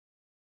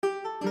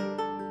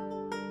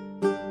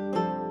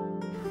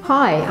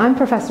Hi, I'm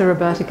Professor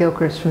Roberta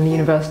Gilchrist from the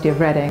University of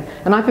Reading,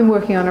 and I've been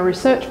working on a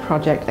research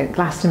project at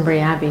Glastonbury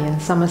Abbey in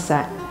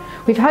Somerset.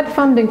 We've had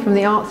funding from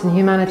the Arts and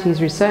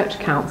Humanities Research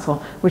Council,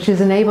 which has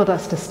enabled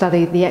us to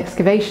study the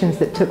excavations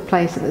that took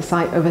place at the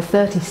site over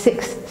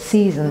 36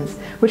 seasons,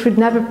 which had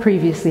never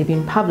previously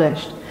been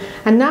published.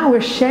 And now we're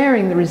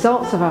sharing the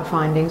results of our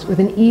findings with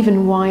an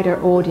even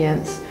wider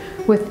audience.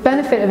 With the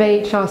benefit of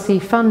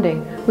AHRC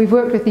funding, we've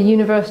worked with the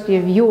University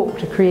of York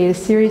to create a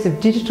series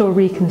of digital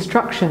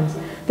reconstructions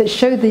that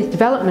show the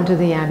development of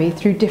the Abbey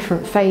through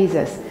different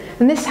phases.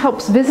 And this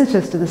helps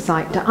visitors to the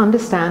site to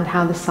understand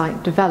how the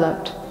site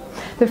developed.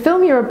 The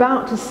film you're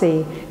about to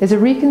see is a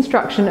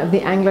reconstruction of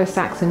the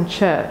Anglo-Saxon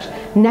church,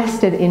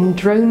 nested in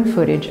drone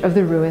footage of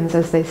the ruins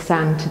as they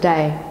stand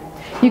today.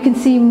 You can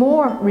see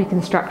more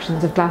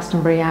reconstructions of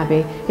Glastonbury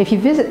Abbey if you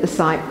visit the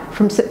site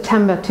from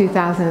September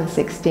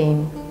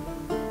 2016.